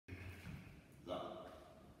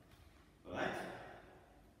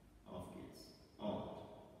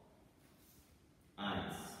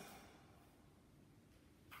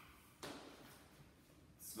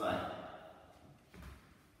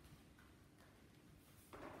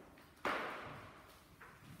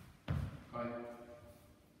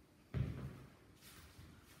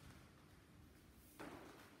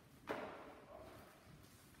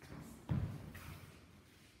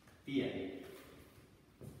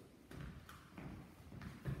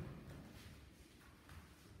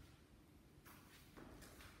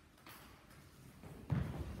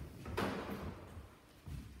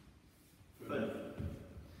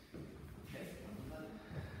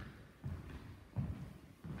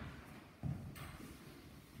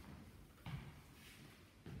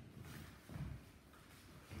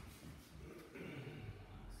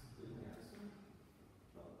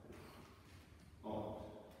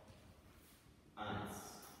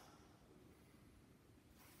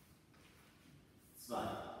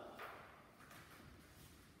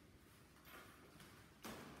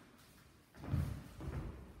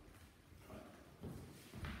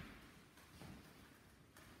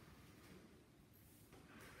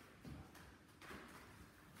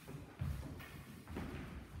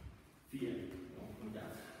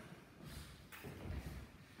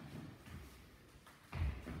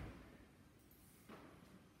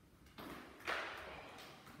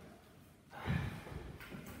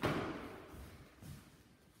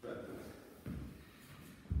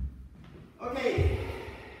Okay,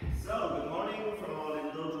 so good morning from our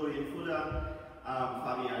little dojo in Fulda.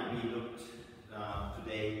 Fabian, we looked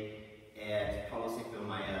today at Paulus Hector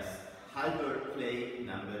Mair's Halberd play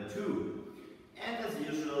number 2. And as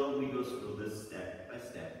usual, we go through this step by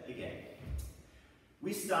step again.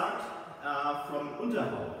 We start from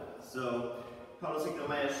Underhau. So Paulus Hector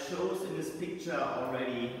Mair shows in this picture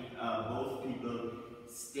already both people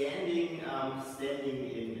standing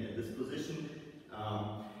in this position.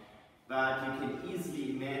 But you can easily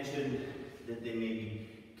imagine that they maybe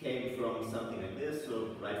came from something like this,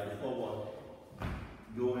 so right foot forward,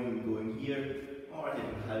 going here, or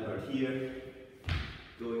having Halberd here,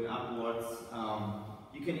 going upwards.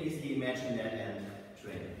 You can easily imagine that and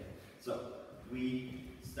train it. So we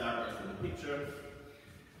start as in the picture.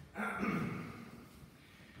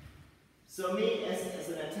 So me as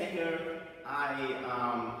an attacker, I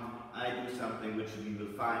do something which we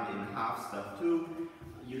will find in half stuff too.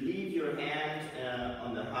 You leave your hand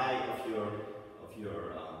on the height of your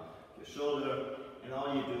shoulder, and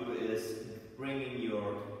all you do is bringing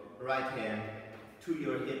your right hand to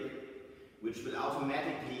your hip, which will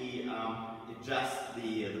automatically adjust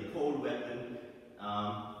the pole weapon,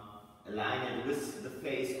 align it with the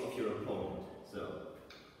face of your opponent. So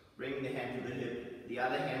bring the hand to the hip, the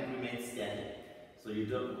other hand remains static, so you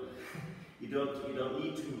don't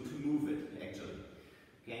need to move it actually.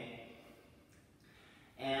 Okay.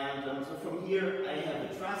 And so from here I have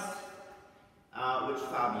the thrust, which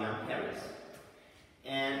Fabian parries.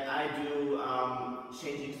 And I do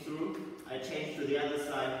changing through. I change to the other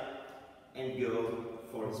side and go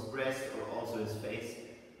for his breast or also his face,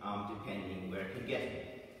 depending where it can get me.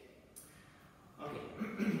 Okay.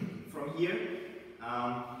 From here,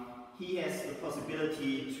 he has the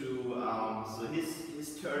possibility to. So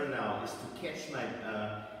his turn now is to catch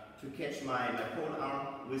my pole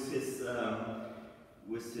arm with his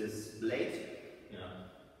blade,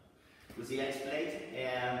 with the X blade,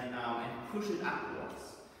 and push it upwards.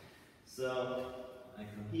 So I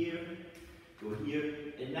come here, go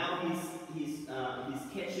here, and now he's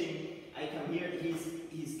catching. I come here.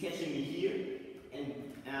 He's catching me here, and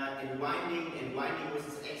winding with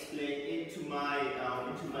his X blade into my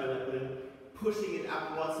weapon, pushing it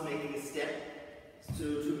upwards, making a step,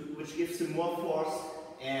 which gives him more force,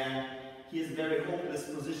 and he is a very hopeless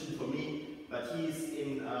position for me. But he's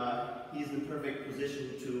in the perfect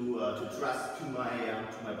position to thrust to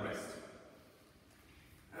my breast.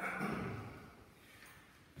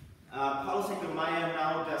 Paulus Hector Mair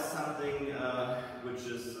now does something which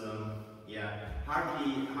is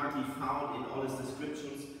hardly found in all his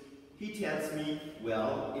descriptions. He tells me,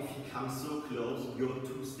 well, if he comes so close, go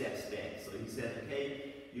 2 steps back. So he said,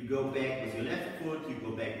 okay, you go back with your left foot, you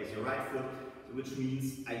go back with your right foot. Which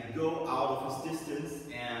means I go out of his distance,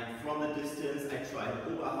 and from the distance I try an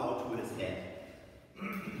Underhau to his head.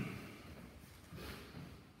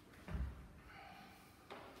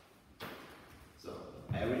 So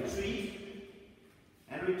I retreat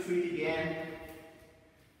and retreat again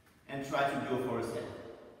and try to go for his head.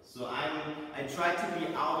 So I try to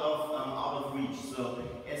be out of reach. So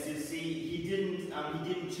as you see, he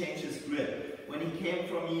didn't change his grip. When he came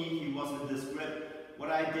from me, he was in this grip. What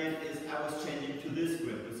I did is I was changing to this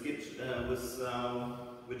grip,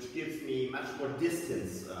 which gives me much more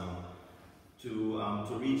distance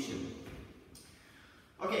to reach him.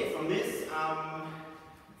 Okay, from this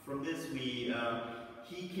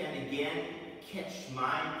he can again catch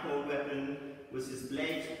my pole weapon with his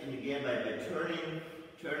blade, and again by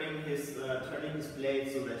turning his blade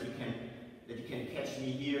so that he can catch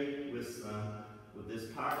me here with this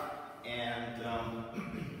part, and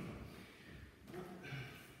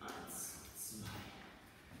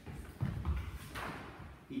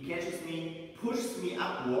he catches me, pushes me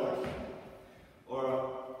upward,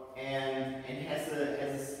 and has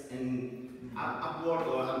an upward,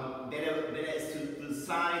 or better is to the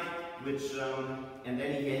side, which and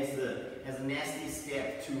then he has a nasty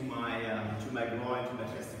step to my groin, to my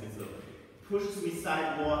testicle. So pushes me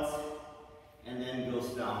sidewards and then goes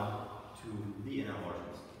down to the inner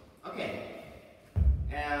organs. Okay,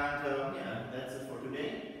 and yeah, that's it for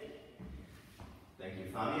today. Thank you,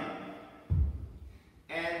 Fabian.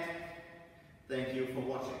 And thank you for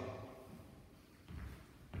watching.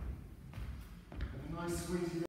 Have a nice sweetie.